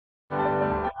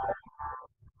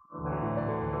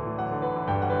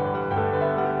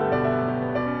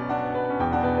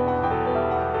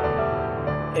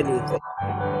anything.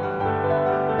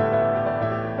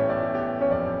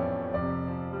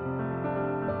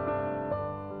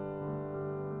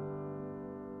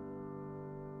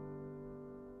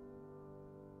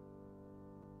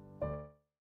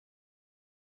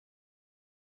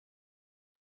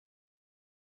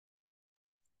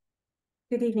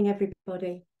 Good evening,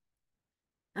 everybody.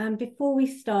 Before we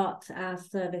start our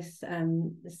service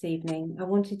this evening, I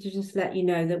wanted to just let you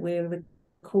know that we're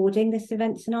recording this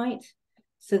event tonight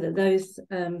so that those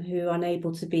who are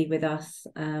unable to be with us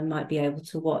might be able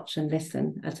to watch and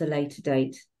listen at a later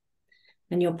date.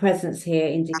 And your presence here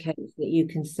indicates that you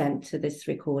consent to this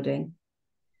recording.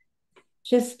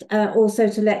 Just also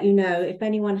to let you know, if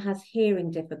anyone has hearing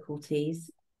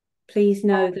difficulties, please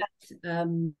know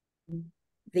that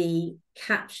the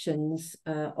captions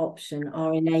option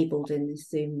are enabled in the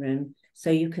Zoom room, so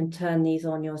you can turn these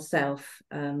on yourself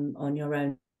on your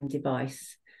own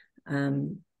device.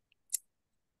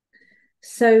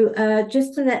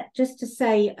 Just to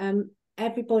say,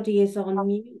 everybody is on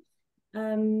mute.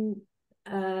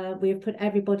 We've put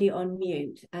everybody on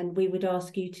mute, and we would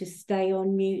ask you to stay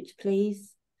on mute,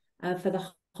 please, for the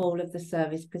whole of the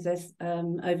service, because there's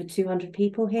over 200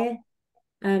 people here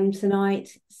tonight,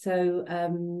 so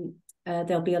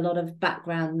there'll be a lot of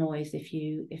background noise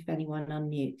if anyone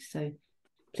unmutes. So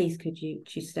please could you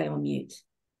stay on mute.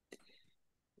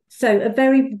 So a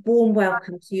very warm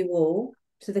welcome to you all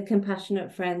to the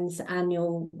Compassionate Friends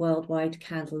annual worldwide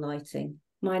candle lighting.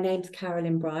 My name's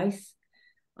Carolyn Bryce.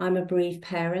 I'm a bereaved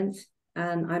parent,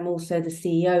 and I'm also the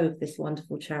CEO of this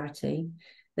wonderful charity,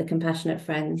 the Compassionate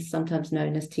Friends, sometimes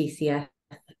known as TCF.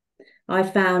 I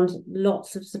found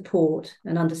lots of support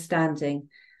and understanding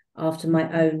after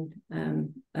my own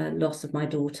loss of my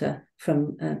daughter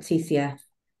from TCF.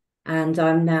 And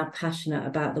I'm now passionate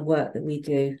about the work that we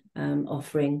do,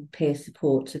 offering peer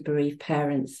support to bereaved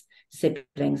parents,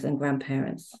 siblings and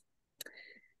grandparents.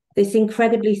 This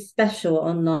incredibly special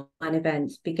online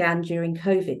event began during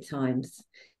COVID times,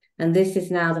 and this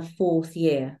is now the 4th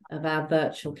year of our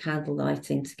virtual candle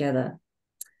lighting together.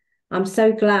 I'm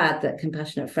so glad that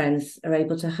Compassionate Friends are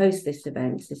able to host this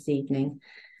event this evening,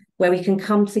 where we can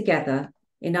come together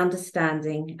in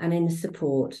understanding and in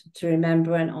support to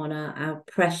remember and honour our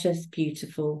precious,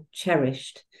 beautiful,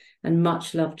 cherished and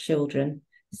much loved children,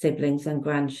 siblings and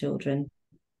grandchildren,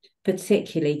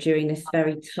 particularly during this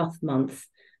very tough month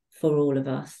for all of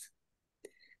us.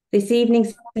 This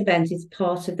evening's event is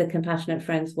part of the Compassionate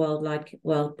Friends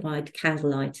worldwide candle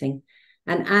lighting,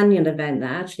 an annual event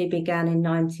that actually began in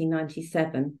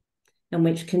 1997 and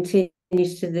which continues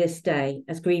to this day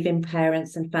as grieving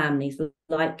parents and families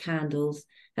light candles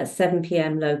at 7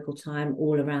 p.m. local time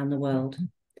all around the world.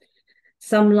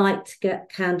 Some light to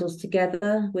get candles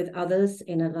together with others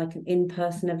in an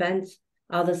in-person event,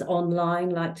 others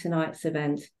online like tonight's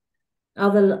event.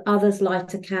 Others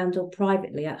light a candle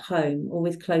privately at home or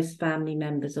with close family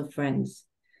members or friends.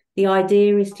 The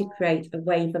idea is to create a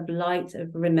wave of light,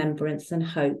 of remembrance and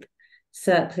hope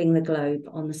circling the globe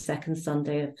on the second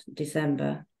Sunday of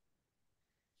December.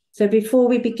 So before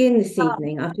we begin this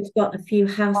evening, I've just got a few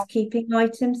housekeeping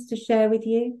items to share with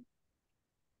you.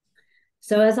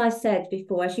 So as I said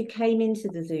before, as you came into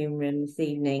the Zoom room this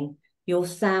evening, your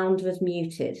sound was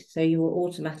muted, so you were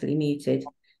automatically muted.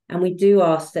 And we do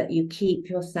ask that you keep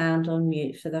your sound on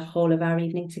mute for the whole of our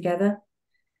evening together.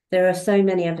 There are so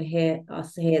many of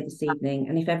us here this evening,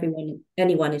 and if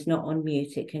anyone is not on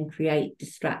mute, it can create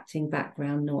distracting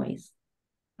background noise.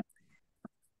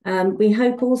 We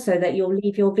hope also that you'll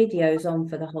leave your videos on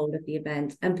for the whole of the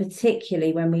event, and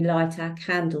particularly when we light our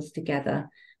candles together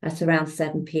at around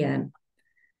 7 p.m.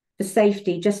 For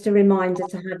safety, just a reminder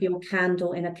to have your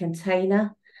candle in a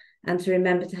container and to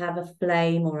remember to have a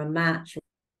flame or a match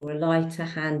or a lighter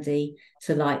handy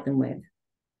to light them with.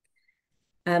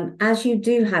 As you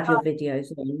do have your videos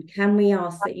on, can we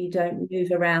ask that you don't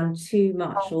move around too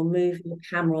much or move your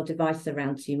camera or device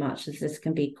around too much, as this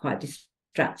can be quite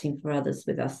distracting for others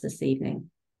with us this evening.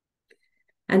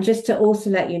 And just to also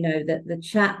let you know that the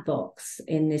chat box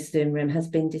in this Zoom room has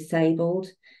been disabled.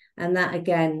 And that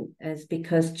again is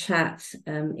because chat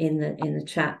in the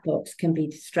chat box can be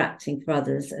distracting for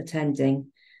others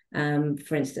attending.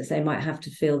 For instance, they might have to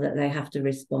feel that they have to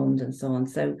respond and so on.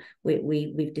 So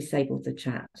we've disabled the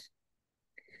chat.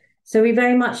 So we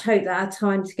very much hope that our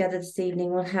time together this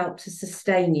evening will help to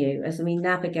sustain you as we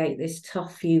navigate this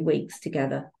tough few weeks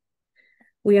together.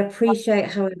 We appreciate,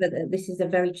 however, that this is a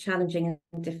very challenging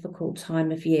and difficult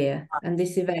time of year, and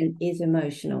this event is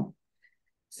emotional.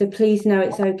 So please know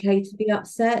it's okay to be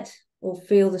upset or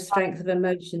feel the strength of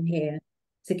emotion here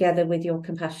together with your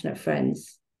compassionate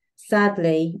friends.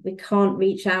 Sadly, we can't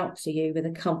reach out to you with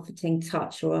a comforting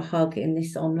touch or a hug in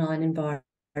this online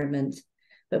environment,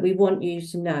 but we want you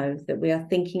to know that we are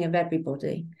thinking of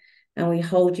everybody and we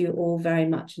hold you all very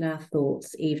much in our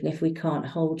thoughts, even if we can't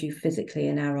hold you physically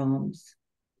in our arms.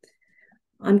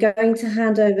 I'm going to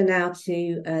hand over now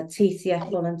to TCF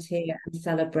volunteer and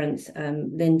celebrant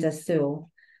Linda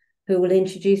Sewell, who will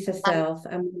introduce herself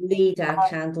and will lead our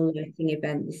candle lighting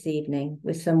event this evening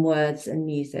with some words and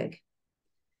music.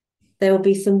 There will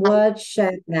be some words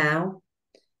shared now.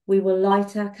 We will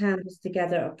light our candles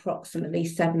together at approximately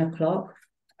 7 o'clock,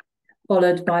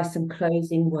 followed by some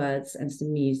closing words and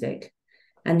some music.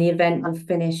 And the event will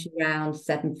finish around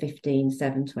 7:15,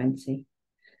 7:20.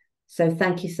 So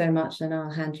thank you so much, and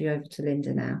I'll hand you over to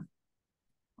Linda now.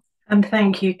 And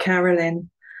thank you,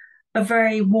 Carolyn. A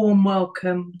very warm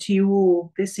welcome to you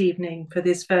all this evening for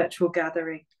this virtual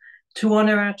gathering, to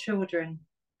honour our children,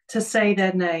 to say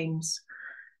their names,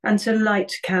 and to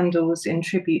light candles in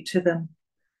tribute to them.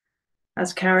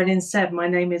 As Carolyn said, my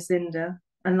name is Linda,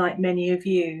 and like many of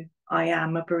you, I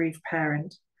am a bereaved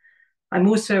parent. I'm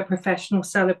also a professional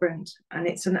celebrant, and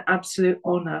it's an absolute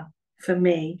honour for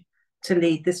me to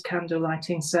lead this candle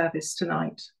lighting service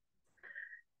tonight.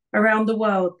 Around the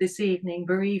world this evening,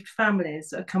 bereaved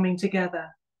families are coming together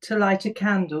to light a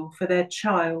candle for their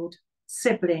child,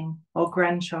 sibling, or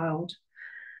grandchild,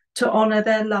 to honour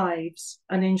their lives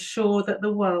and ensure that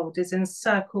the world is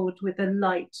encircled with the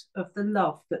light of the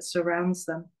love that surrounds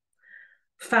them.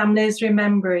 Families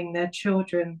remembering their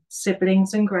children,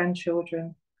 siblings, and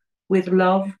grandchildren with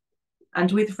love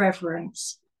and with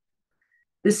reverence.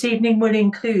 This evening will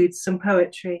include some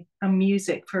poetry and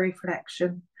music for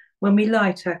reflection when we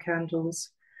light our candles,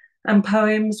 and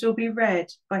poems will be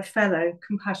read by fellow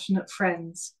compassionate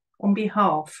friends on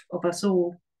behalf of us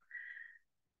all.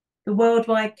 The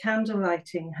worldwide candle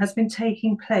lighting has been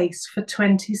taking place for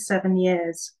 27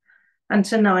 years, and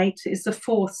tonight is the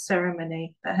 4th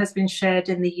ceremony that has been shared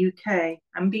in the UK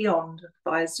and beyond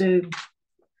via Zoom.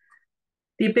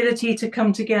 The ability to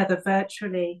come together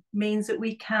virtually means that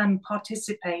we can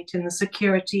participate in the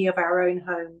security of our own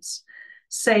homes,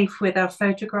 safe with our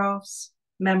photographs,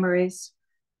 memories,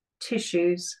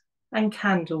 tissues, and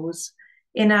candles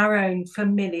in our own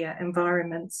familiar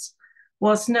environments,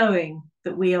 whilst knowing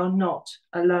that we are not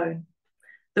alone,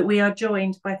 that we are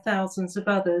joined by thousands of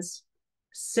others,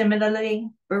 similarly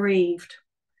bereaved,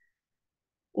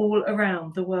 all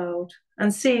around the world.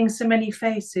 And seeing so many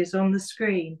faces on the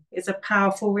screen is a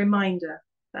powerful reminder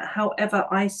that however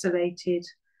isolated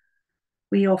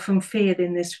we often feel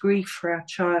in this grief for our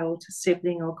child,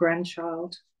 sibling, or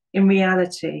grandchild, in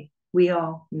reality, we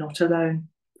are not alone.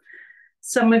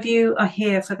 Some of you are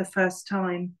here for the first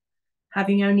time,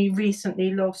 having only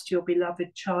recently lost your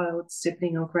beloved child,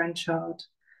 sibling, or grandchild.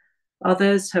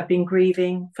 Others have been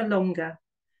grieving for longer,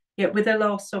 yet with the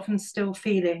loss often still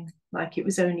feeling like it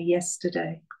was only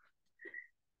yesterday.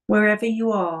 Wherever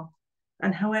you are,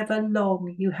 and however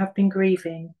long you have been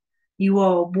grieving, you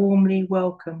are warmly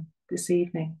welcome this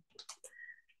evening.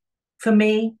 For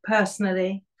me,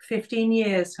 personally, 15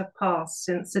 years have passed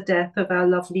since the death of our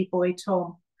lovely boy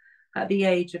Tom at the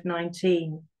age of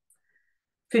 19.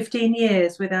 15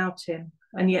 years without him,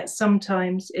 and yet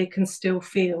sometimes it can still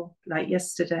feel like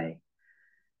yesterday.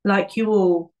 Like you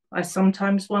all, I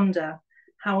sometimes wonder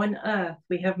how on earth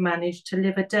we have managed to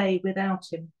live a day without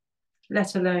him,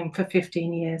 let alone for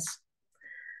 15 years.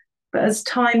 But as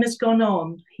time has gone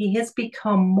on, he has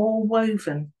become more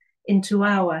woven into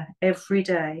our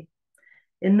everyday.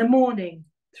 In the morning,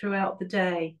 throughout the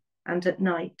day, and at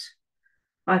night,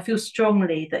 I feel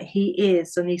strongly that he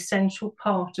is an essential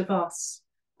part of us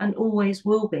and always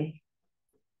will be.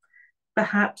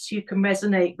 Perhaps you can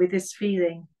resonate with this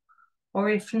feeling, or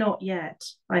if not yet,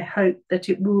 I hope that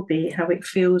it will be how it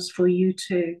feels for you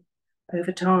too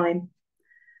over time.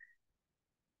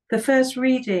 The first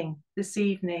reading this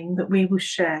evening that we will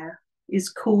share is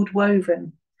called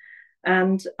Woven,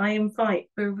 and I invite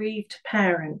bereaved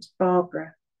parent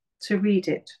Barbara to read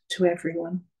it to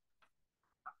everyone.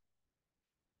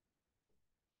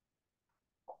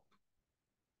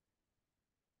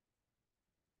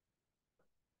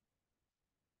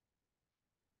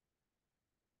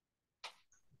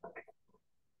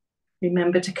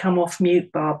 Remember to come off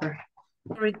mute, Barbara.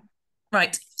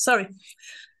 Right, sorry.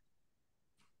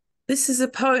 This is a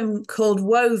poem called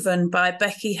Woven by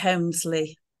Becky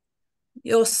Helmsley.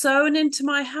 You're sewn into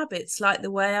my habits like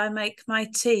the way I make my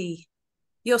tea.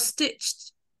 You're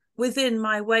stitched within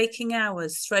my waking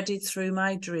hours, threaded through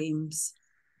my dreams.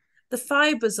 The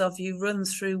fibres of you run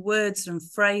through words and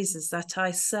phrases that I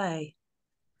say,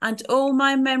 and all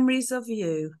my memories of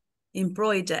you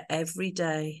embroider every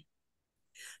day.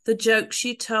 the jokes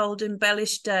you told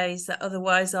embellish days that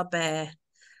otherwise are bare.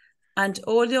 And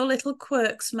all your little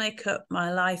quirks make up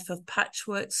my life of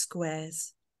patchwork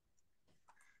squares.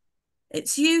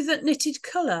 It's you that knitted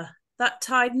colour, that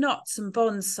tied knots and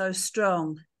bonds so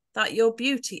strong, that your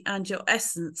beauty and your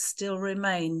essence still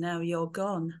remain now you're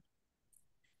gone.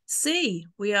 See,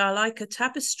 we are like a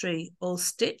tapestry, all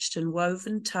stitched and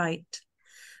woven tight.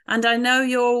 And I know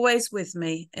you're always with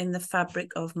me in the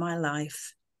fabric of my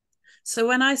life. So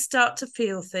when I start to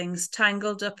feel things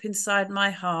tangled up inside my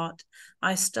heart,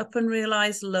 I stop and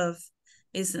realise love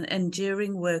is an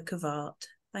enduring work of art.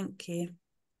 Thank you.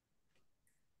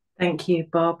 Thank you,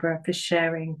 Barbara, for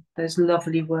sharing those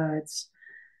lovely words.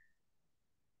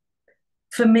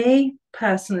 For me,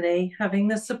 personally, having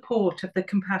the support of the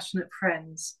Compassionate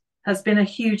Friends has been a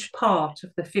huge part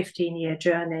of the 15-year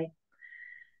journey.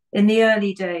 In the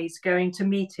early days, going to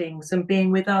meetings and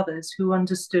being with others who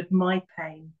understood my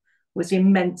pain was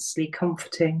immensely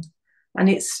comforting, and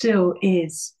it still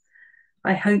is.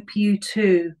 I hope you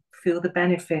too feel the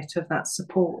benefit of that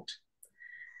support.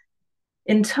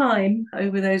 In time,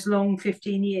 over those long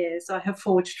 15 years, I have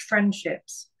forged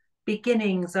friendships,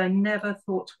 beginnings I never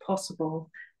thought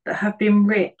possible, that have been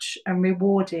rich and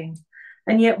rewarding,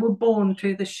 and yet were born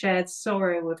through the shared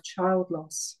sorrow of child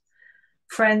loss.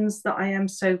 Friends that I am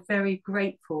so very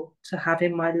grateful to have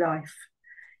in my life,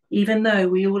 even though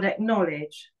we all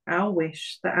acknowledge our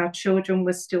wish that our children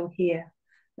were still here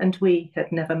and we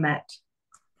had never met.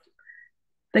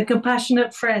 The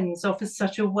Compassionate Friends offers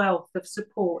such a wealth of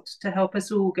support to help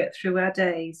us all get through our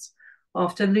days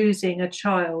after losing a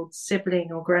child,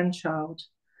 sibling, or grandchild.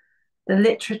 The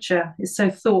literature is so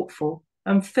thoughtful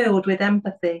and filled with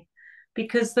empathy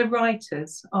because the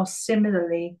writers are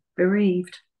similarly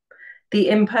bereaved. The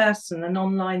in-person and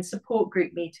online support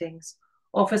group meetings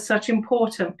offer such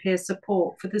important peer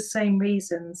support for the same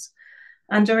reasons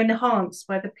and are enhanced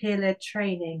by the peer-led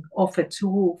training offered to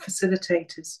all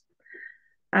facilitators.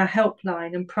 Our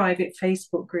helpline and private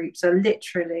Facebook groups are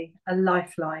literally a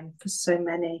lifeline for so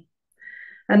many.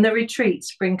 And the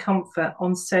retreats bring comfort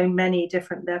on so many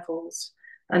different levels,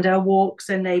 and our walks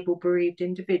enable bereaved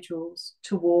individuals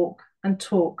to walk and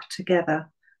talk together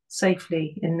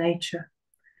safely in nature.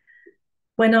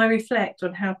 When I reflect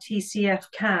on how TCF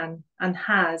can and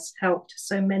has helped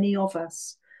so many of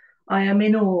us, I am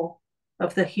in awe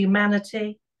of the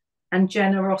humanity and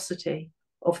generosity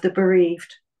of the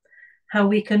bereaved, how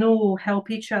we can all help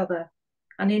each other,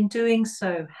 and in doing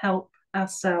so, help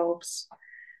ourselves.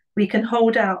 We can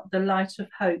hold out the light of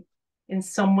hope in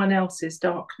someone else's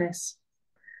darkness.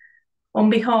 On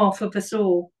behalf of us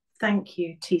all, thank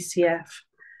you, TCF,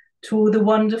 to all the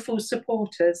wonderful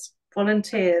supporters,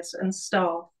 volunteers and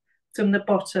staff from the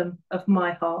bottom of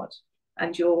my heart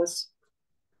and yours.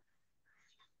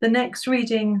 The next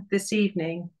reading this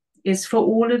evening is for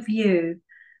all of you,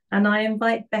 and I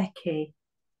invite Becky,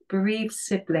 bereaved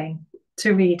sibling,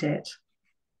 to read it.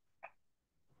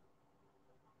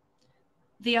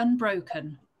 The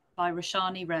Unbroken by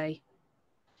Roshani Ray.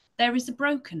 There is a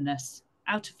brokenness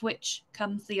out of which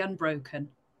comes the unbroken,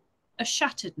 a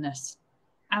shatteredness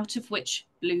out of which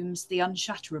blooms the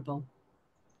unshatterable.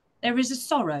 There is a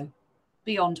sorrow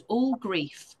beyond all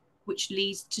grief which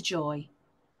leads to joy,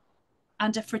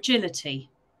 and a fragility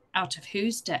out of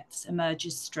whose depths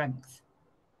emerges strength.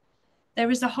 There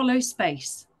is a hollow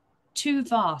space, too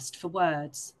vast for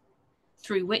words,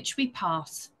 through which we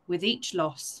pass with each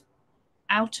loss,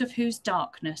 out of whose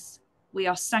darkness we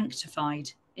are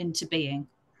sanctified into being.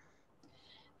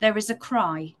 There is a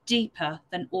cry deeper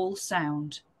than all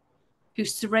sound,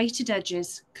 whose serrated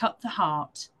edges cut the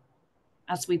heart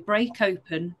as we break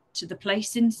open to the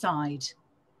place inside,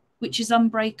 which is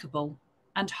unbreakable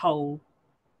and whole,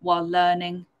 while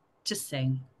learning to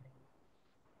sing.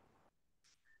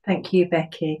 Thank you,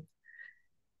 Becky.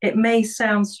 It may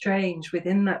sound strange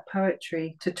within that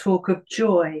poetry to talk of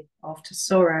joy after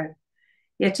sorrow,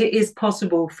 yet it is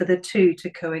possible for the two to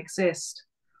coexist,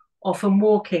 often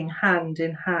walking hand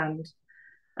in hand.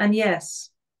 And yes,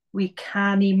 we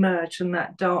can emerge from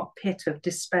that dark pit of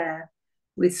despair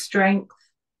with strength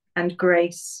and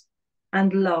grace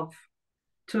and love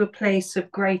to a place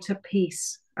of greater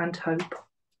peace and hope.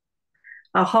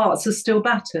 Our hearts are still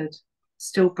battered,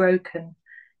 still broken,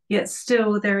 yet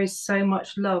still there is so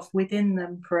much love within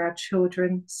them for our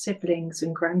children, siblings,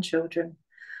 and grandchildren.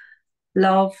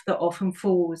 Love that often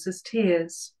falls as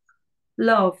tears.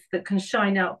 Love that can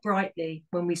shine out brightly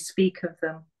when we speak of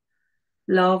them.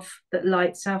 Love that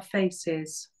lights our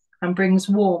faces and brings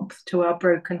warmth to our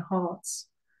broken hearts.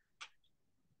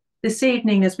 This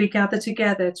evening, as we gather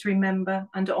together to remember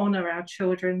and honour our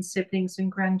children, siblings,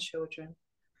 and grandchildren,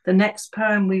 the next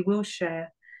poem we will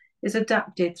share is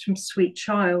adapted from Sweet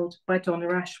Child by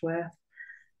Donna Ashworth,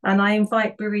 and I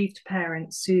invite bereaved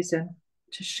parent Susan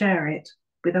to share it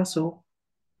with us all.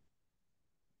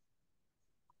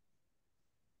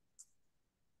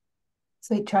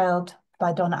 Sweet Child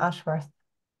by Donna Ashworth.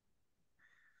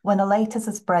 When a light is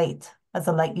as bright as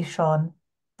the light you shone,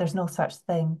 there's no such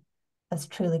thing as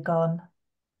truly gone.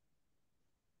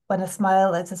 When a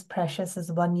smile is as precious as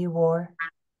the one you wore,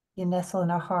 you nestle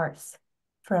in our hearts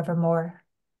forevermore.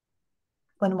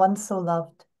 When one so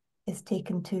loved is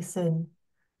taken too soon,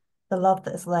 the love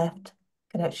that is left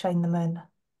can outshine the moon.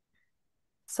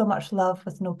 So much love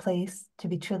with no place to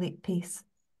be truly at peace,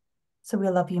 so we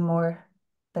love you more,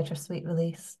 bittersweet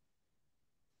release.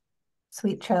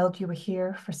 Sweet child, you were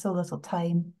here for so little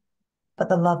time, but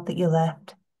the love that you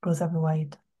left grows ever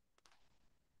wide.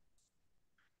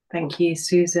 Thank you,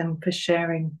 Susan, for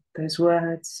sharing those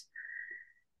words.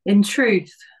 In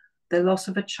truth, the loss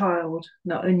of a child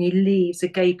not only leaves a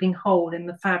gaping hole in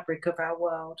the fabric of our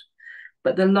world,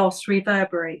 but the loss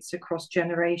reverberates across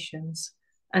generations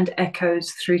and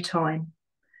echoes through time.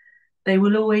 They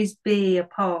will always be a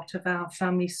part of our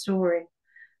family story,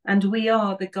 and we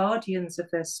are the guardians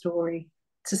of their story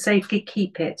to safely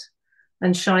keep it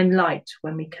and shine light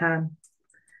when we can.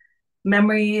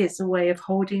 Memory is a way of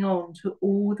holding on to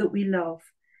all that we love,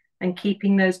 and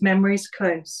keeping those memories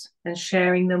close and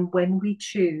sharing them when we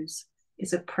choose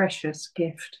is a precious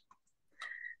gift.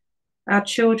 Our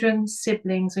children,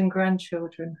 siblings, and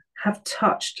grandchildren have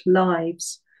touched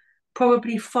lives,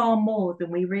 probably far more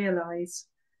than we realize,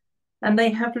 and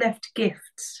they have left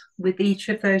gifts with each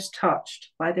of those touched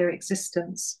by their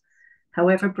existence,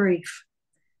 however brief.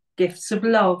 Gifts of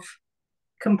love,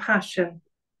 compassion,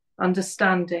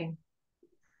 understanding,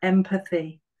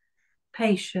 empathy,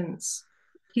 patience,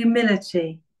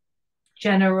 humility,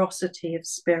 generosity of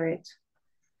spirit.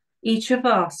 Each of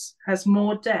us has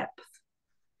more depth,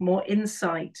 more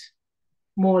insight,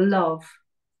 more love,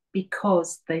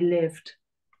 because they lived.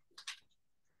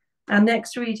 Our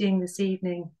next reading this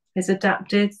evening is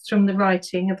adapted from the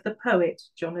writing of the poet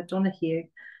John O'Donoghue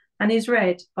and is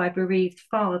read by bereaved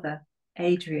father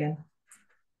Adrian.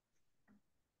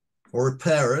 For a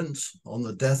Parent on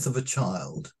the Death of a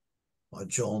Child by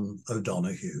John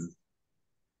O'Donoghue.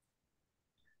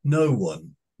 No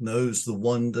one knows the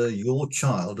wonder your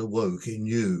child awoke in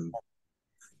you.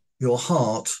 Your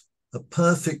heart, a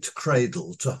perfect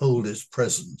cradle to hold its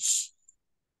presence.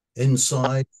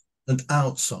 Inside and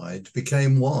outside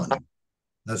became one,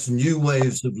 as new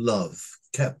waves of love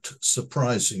kept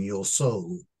surprising your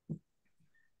soul.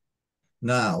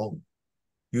 Now,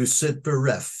 you sit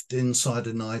bereft inside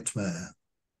a nightmare,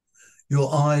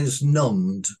 your eyes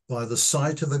numbed by the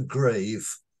sight of a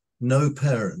grave no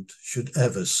parent should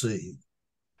ever see.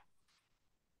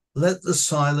 Let the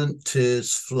silent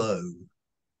tears flow,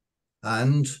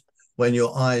 and when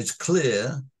your eyes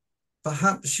clear,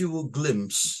 perhaps you will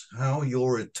glimpse how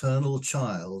your eternal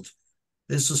child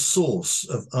is a source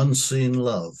of unseen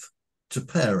love to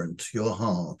parent your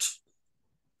heart,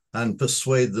 and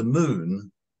persuade the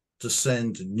moon to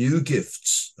send new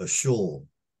gifts ashore.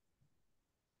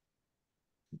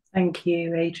 Thank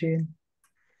you, Adrian.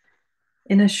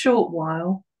 In a short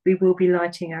while, we will be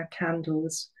lighting our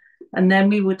candles, and then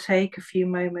we will take a few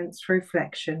moments for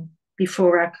reflection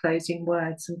before our closing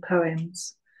words and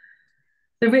poems.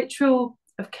 The ritual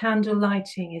of candle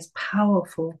lighting is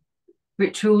powerful.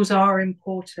 Rituals are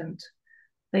important.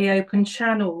 They open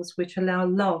channels which allow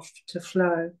love to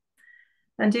flow.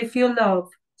 And if your love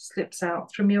slips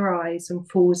out from your eyes and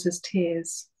falls as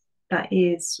tears, that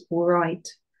is all right.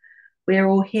 We are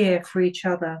all here for each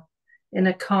other in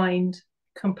a kind,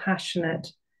 compassionate,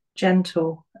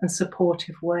 gentle, and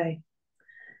supportive way.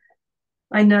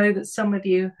 I know that some of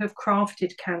you have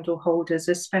crafted candle holders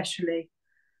especially,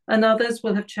 and others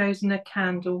will have chosen a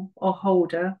candle or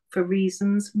holder for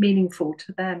reasons meaningful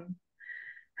to them.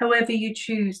 However you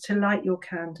choose to light your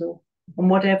candle, and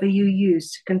whatever you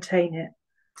use to contain it,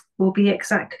 will be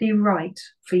exactly right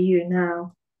for you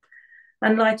now.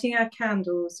 And lighting our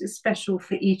candles is special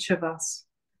for each of us.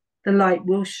 The light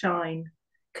will shine,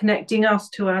 connecting us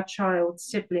to our child,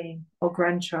 sibling, or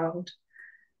grandchild,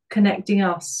 connecting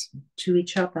us to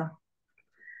each other.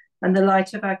 And the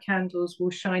light of our candles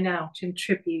will shine out in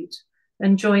tribute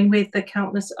and join with the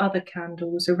countless other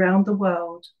candles around the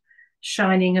world,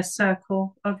 shining a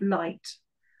circle of light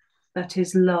that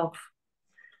is love.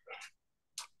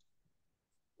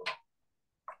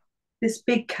 This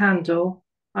big candle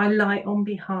I light on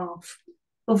behalf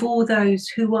of all those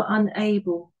who were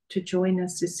unable to join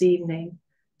us this evening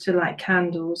to light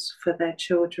candles for their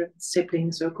children,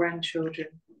 siblings, or grandchildren.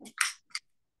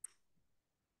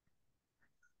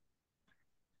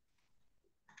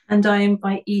 And I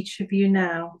invite each of you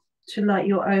now to light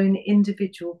your own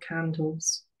individual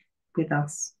candles with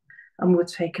us, and we'll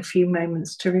take a few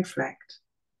moments to reflect.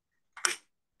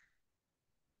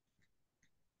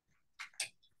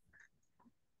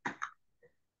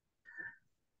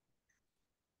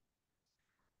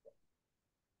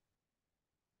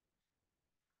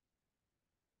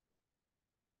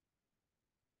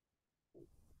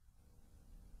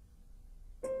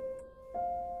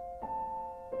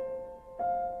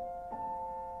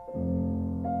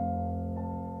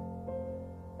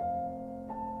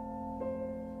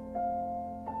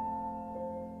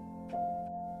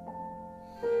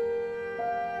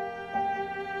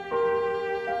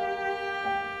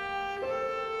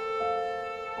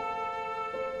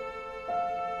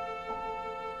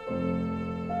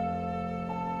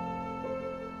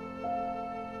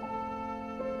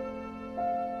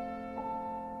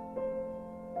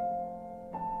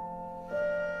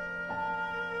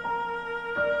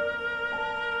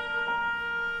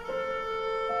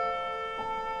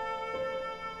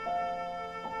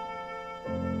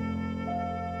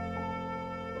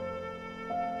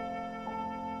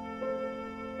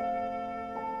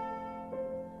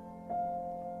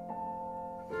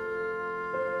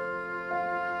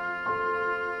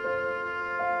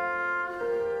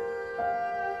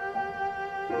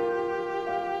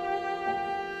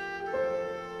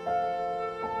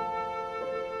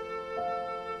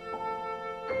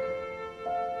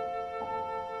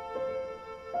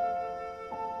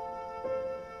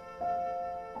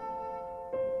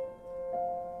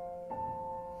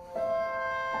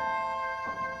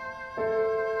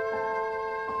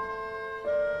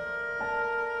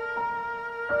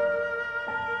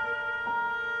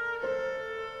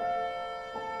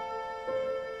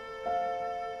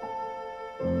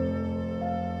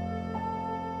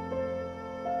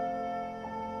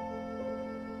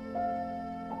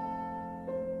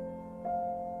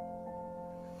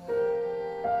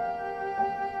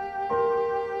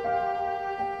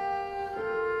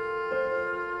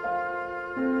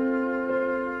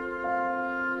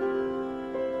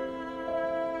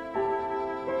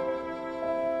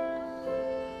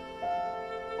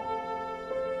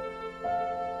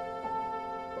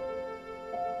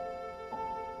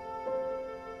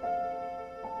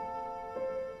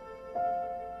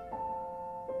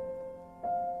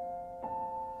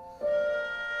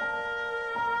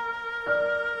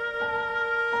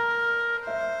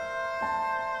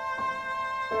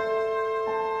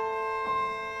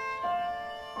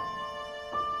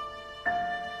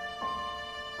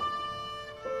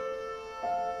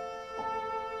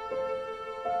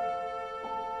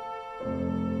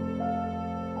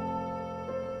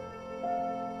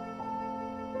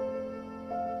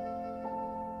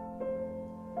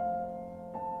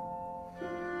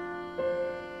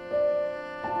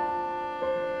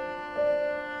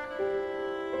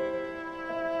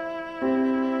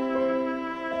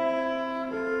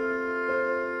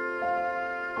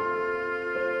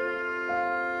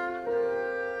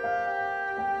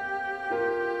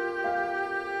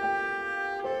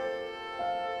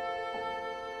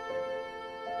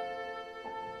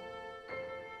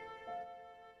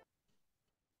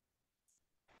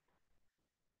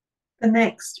 The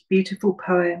next beautiful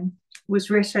poem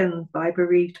was written by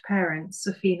bereaved parent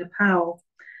Safina Powell.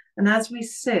 And as we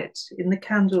sit in the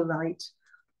candlelight,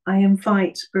 I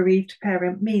invite bereaved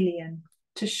parent Melian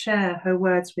to share her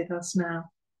words with us now.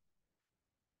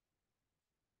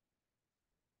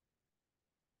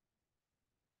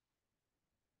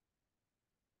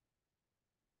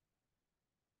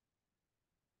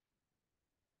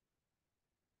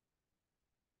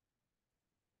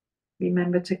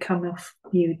 Remember to come off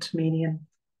mute, Melian.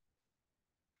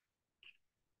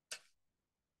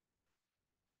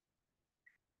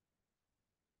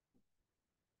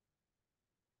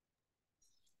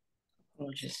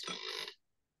 Apologies.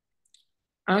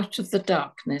 Out of the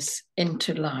darkness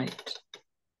into light.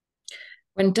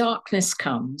 When darkness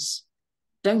comes,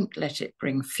 don't let it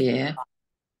bring fear.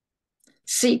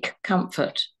 Seek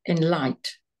comfort in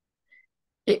light.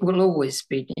 It will always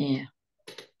be near.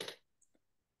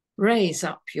 Raise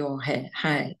up your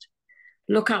head.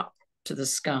 Look up to the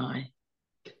sky.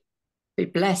 Be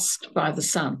blessed by the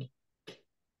sun.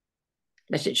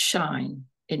 Let it shine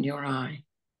in your eye.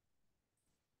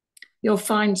 You'll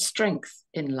find strength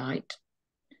in light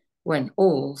when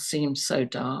all seems so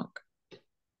dark.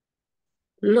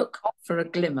 Look for a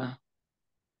glimmer.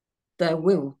 There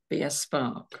will be a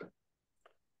spark.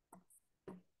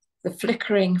 The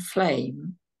flickering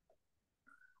flame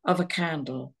of a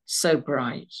candle so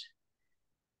bright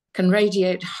can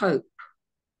radiate hope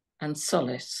and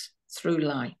solace through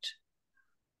light.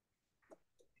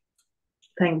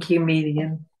 Thank you,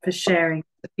 Median, for sharing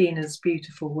Athena's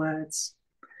beautiful words.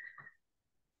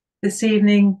 This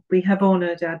evening, we have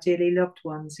honoured our dearly loved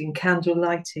ones in candle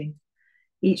lighting,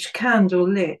 each candle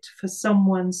lit for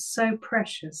someone so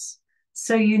precious,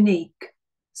 so unique,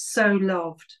 so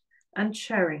loved and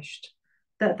cherished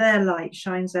that their light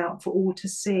shines out for all to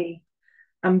see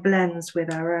and blends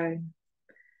with our own.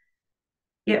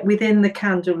 Yet within the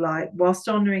candlelight, whilst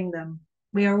honouring them,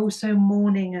 we are also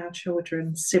mourning our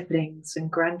children, siblings and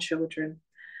grandchildren.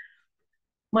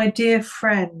 My dear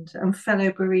friend and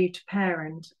fellow bereaved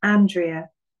parent, Andrea,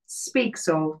 speaks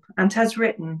of and has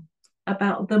written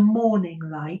about the morning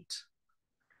light.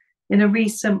 In a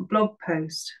recent blog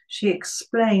post, she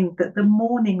explained that the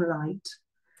morning light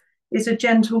is a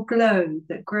gentle glow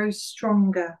that grows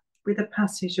stronger with the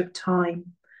passage of time,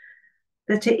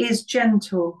 that it is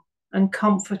gentle and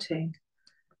comforting,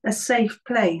 a safe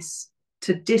place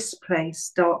to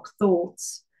displace dark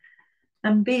thoughts,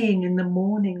 and being in the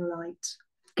morning light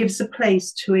gives a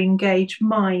place to engage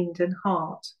mind and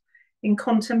heart in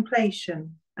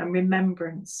contemplation and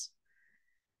remembrance.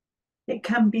 It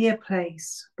can be a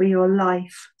place where your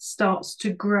life starts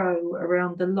to grow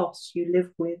around the loss you live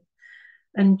with,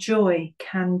 and joy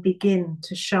can begin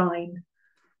to shine.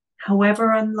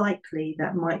 However unlikely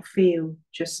that might feel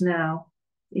just now,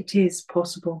 it is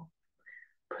possible.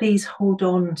 Please hold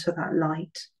on to that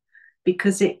light,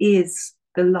 because it is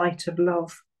the light of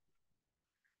love.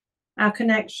 Our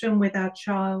connection with our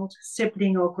child,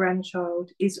 sibling or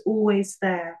grandchild is always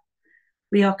there.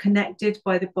 We are connected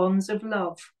by the bonds of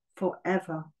love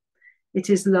forever. It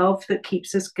is love that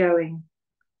keeps us going.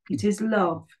 It is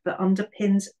love that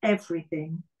underpins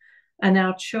everything, and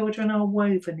our children are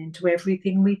woven into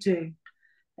everything we do,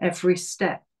 every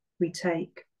step we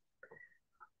take.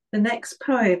 The next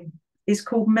poem is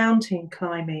called Mountain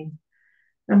Climbing,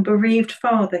 and bereaved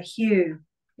father Hugh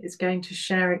is going to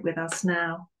share it with us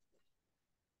now.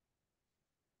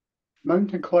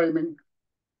 Mountain Climbing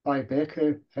by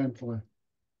Becky Hemsley.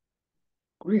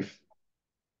 Grief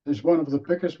is one of the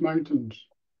biggest mountains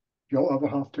you'll ever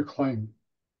have to climb.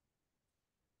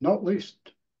 Not least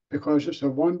because it's the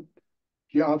one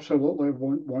you absolutely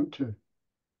won't want to.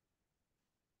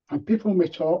 And people may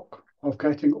talk of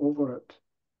getting over it,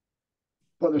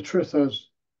 but the truth is,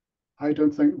 I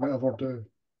don't think we ever do.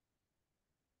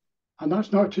 And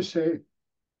that's not to say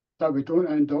that we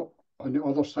don't end up on the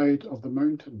other side of the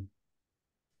mountain.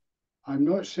 I'm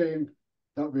not saying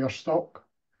that we are stuck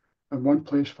in one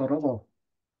place forever.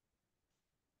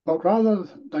 But rather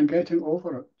than getting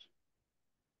over it,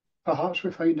 perhaps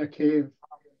we find a cave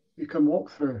we can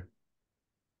walk through,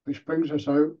 which brings us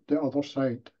out the other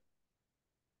side.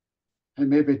 It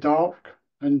may be dark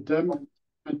and dim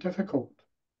and difficult,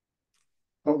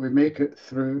 but we make it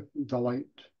through the light.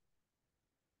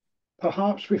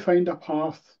 Perhaps we find a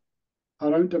path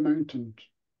around the mountains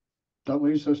that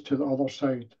leads us to the other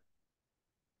side.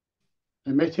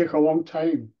 It may take a long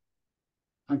time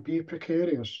and be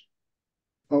precarious,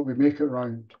 but we make it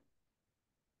round.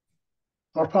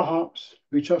 Or perhaps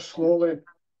we just slowly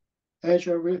edge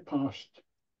our way past,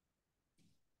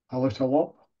 a little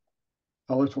up,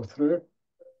 a little through,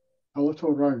 a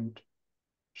little round,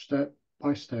 step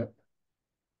by step.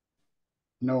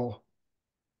 No,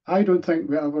 I don't think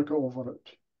we ever get over it.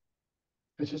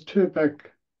 It is too big,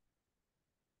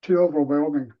 too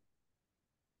overwhelming,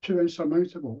 too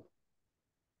insurmountable.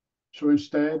 So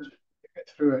instead, we get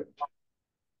through it,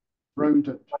 round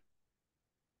it,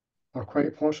 or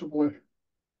quite possibly,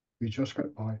 we just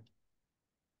get by.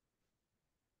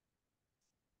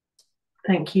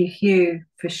 Thank you, Hugh,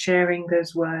 for sharing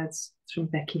those words from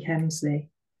Becky Hemsley.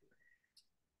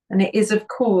 And it is, of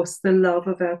course, the love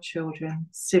of our children,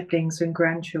 siblings and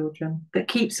grandchildren that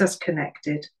keeps us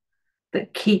connected,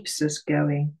 that keeps us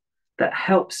going, that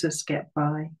helps us get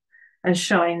by, and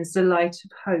shines the light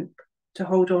of hope to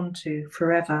hold on to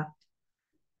forever.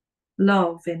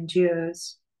 Love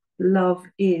endures. Love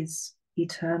is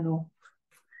eternal.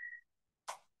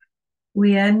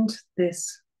 We end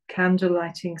this candle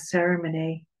lighting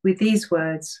ceremony with these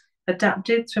words,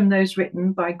 adapted from those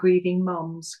written by grieving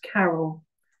mums Carol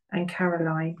and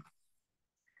Caroline.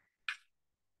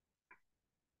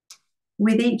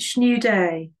 With each new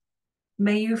day,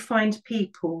 may you find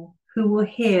people who will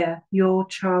hear your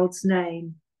child's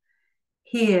name,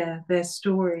 hear their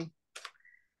story.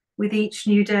 With each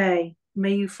new day,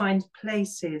 may you find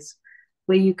places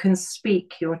where you can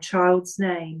speak your child's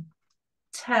name,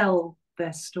 tell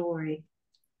their story.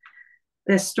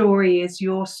 Their story is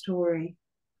your story.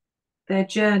 Their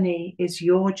journey is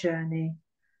your journey.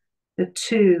 The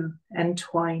two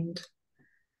entwined.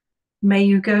 May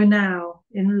you go now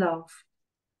in love.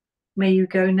 May you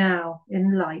go now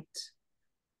in light.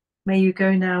 May you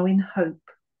go now in hope.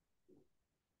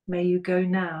 May you go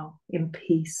now in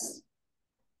peace.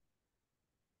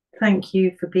 Thank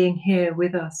you for being here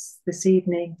with us this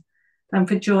evening and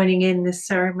for joining in this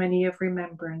ceremony of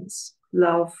remembrance,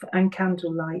 love, and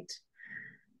candlelight.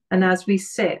 And as we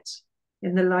sit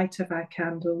in the light of our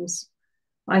candles,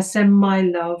 I send my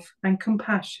love and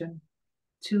compassion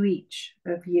to each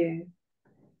of you.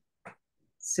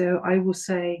 So I will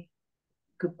say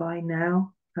goodbye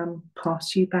now and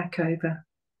pass you back over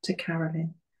to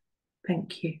Carolyn.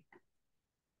 Thank you.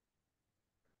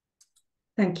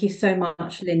 Thank you so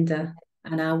much, Linda,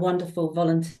 and our wonderful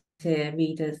volunteer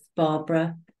readers,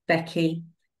 Barbara, Becky,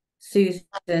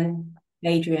 Susan,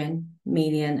 Adrian,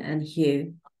 Melian, and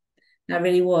Hugh. That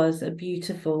really was a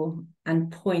beautiful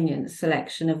and poignant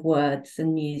selection of words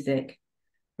and music,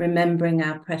 remembering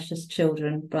our precious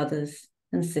children, brothers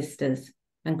and sisters,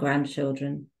 and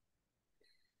grandchildren.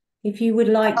 If you would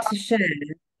like to share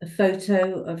a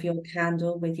photo of your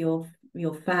candle with your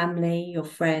family, your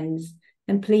friends,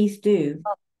 and please do.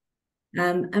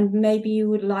 And maybe you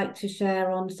would like to share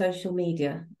on social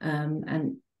media,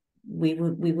 and we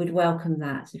would welcome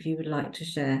that if you would like to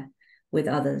share with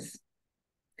others.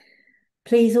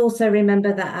 Please also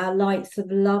remember that our Lights of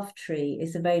Love tree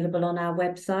is available on our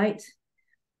website.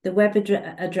 The web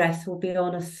address will be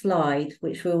on a slide,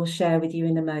 which we will share with you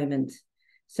in a moment.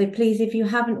 So please, if you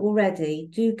haven't already,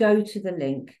 do go to the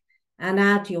link and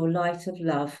add your light of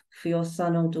love for your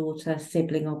son or daughter,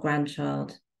 sibling or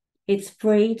grandchild. It's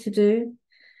free to do,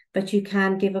 but you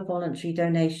can give a voluntary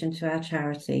donation to our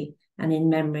charity and in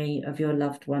memory of your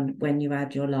loved one when you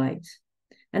add your light.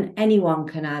 And anyone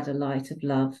can add a light of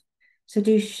love. So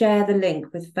do share the link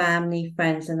with family,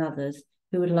 friends, and others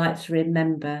who would like to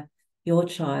remember your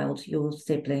child, your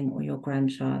sibling, or your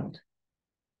grandchild.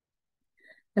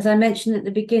 As I mentioned at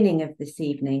the beginning of this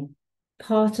evening,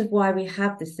 part of why we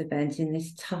have this event in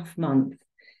this tough month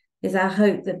is our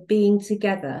hope that being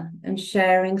together and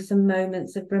sharing some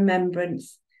moments of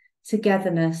remembrance,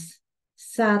 togetherness,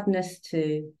 sadness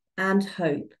too, and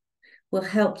hope will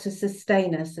help to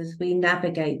sustain us as we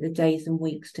navigate the days and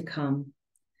weeks to come.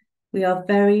 We are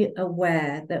very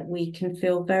aware that we can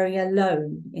feel very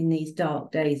alone in these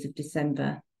dark days of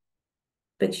December.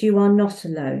 But you are not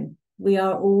alone. We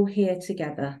are all here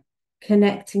together,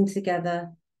 connecting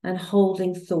together and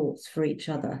holding thoughts for each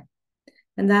other.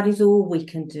 And that is all we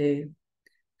can do.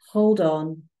 Hold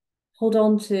on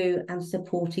to and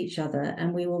support each other,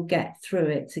 and we will get through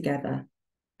it together.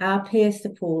 Our peer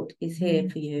support is here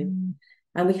for you.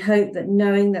 And we hope that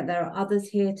knowing that there are others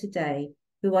here today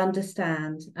who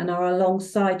understand and are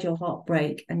alongside your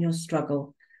heartbreak and your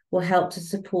struggle will help to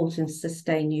support and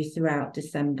sustain you throughout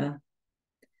December.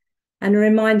 And a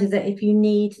reminder that if you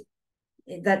need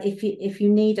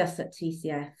us at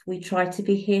TCF, we try to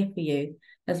be here for you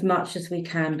as much as we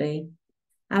can be.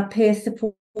 Our peer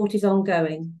support is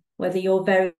ongoing, whether you're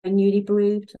very newly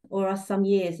bereaved or are some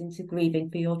years into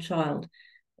grieving for your child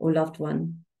or loved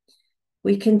one.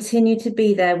 We continue to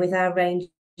be there with our range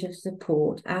of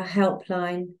support, our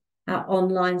helpline, our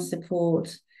online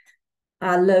support,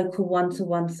 our local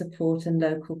one-to-one support and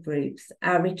local groups,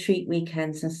 our retreat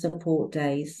weekends and support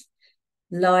days,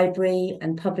 library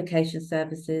and publication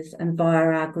services, and via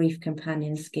our Grief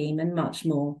Companion scheme and much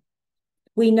more.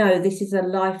 We know this is a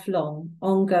lifelong,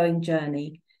 ongoing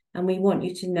journey, and we want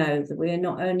you to know that we are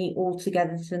not only all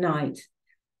together tonight,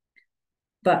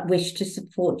 but wish to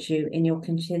support you in your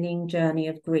continuing journey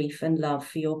of grief and love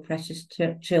for your precious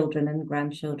children and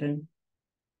grandchildren.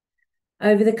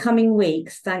 Over the coming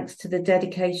weeks, thanks to the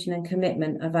dedication and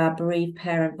commitment of our bereaved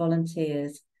parent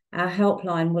volunteers, our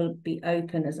helpline will be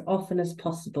open as often as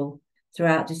possible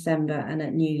throughout December and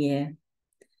at New Year.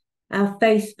 Our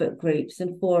Facebook groups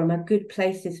and forum are good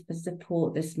places for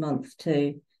support this month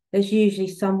too. There's usually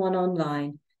someone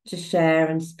online to share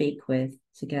and speak with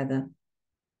together.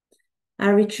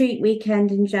 Our retreat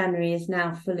weekend in January is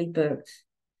now fully booked,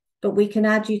 but we can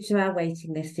add you to our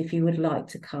waiting list if you would like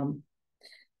to come.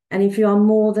 And if you are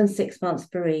more than 6 months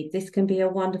bereaved, this can be a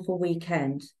wonderful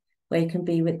weekend where you can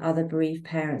be with other bereaved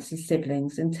parents and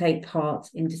siblings and take part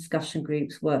in discussion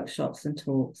groups, workshops and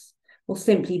talks, or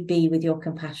simply be with your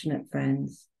compassionate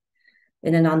friends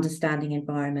in an understanding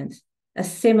environment. A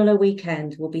similar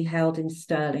weekend will be held in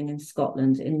Stirling in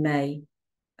Scotland in May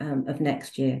of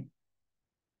next year.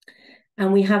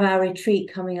 And we have our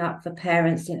retreat coming up for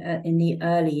parents in the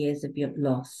early years of your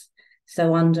loss,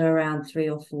 so under around 3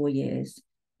 or 4 years.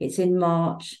 It's in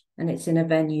March and it's in a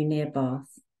venue near Bath,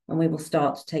 and we will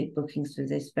start to take bookings for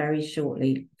this very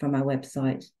shortly from our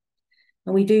website.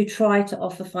 And we do try to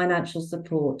offer financial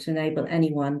support to enable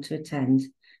anyone to attend,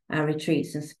 our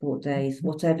retreats and support days,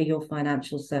 whatever your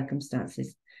financial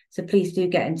circumstances. So please do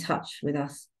get in touch with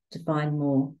us to find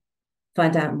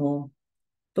out more.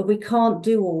 But we can't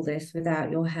do all this without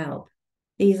your help.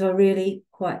 These are really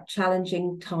quite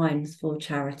challenging times for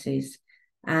charities.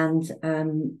 And,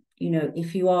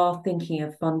 if you are thinking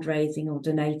of fundraising or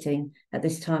donating at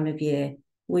this time of year,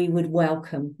 we would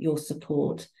welcome your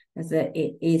support, as that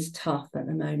it is tough at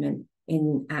the moment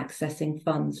in accessing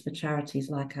funds for charities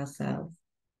like ourselves.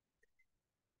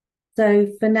 So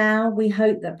for now, we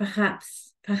hope that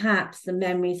perhaps the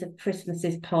memories of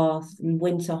Christmases past and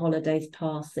winter holidays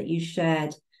past that you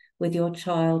shared with your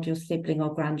child, your sibling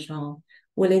or grandchild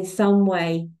will in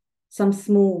some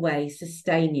small way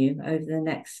sustain you over the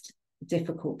next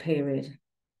difficult period.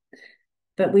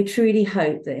 But we truly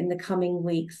hope that in the coming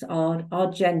weeks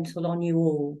are gentle on you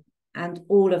all, and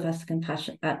all of us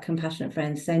Compassionate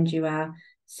Friends send you our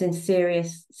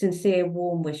sincere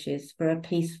warm wishes for a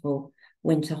peaceful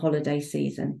winter holiday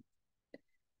season.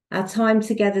 Our time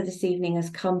together this evening has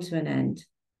come to an end.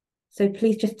 So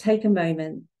please just take a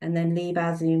moment and then leave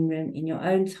our Zoom room in your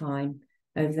own time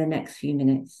over the next few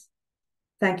minutes.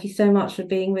 Thank you so much for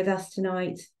being with us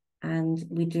tonight, and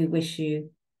we do wish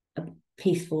you a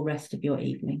peaceful rest of your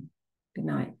evening. Good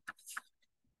night.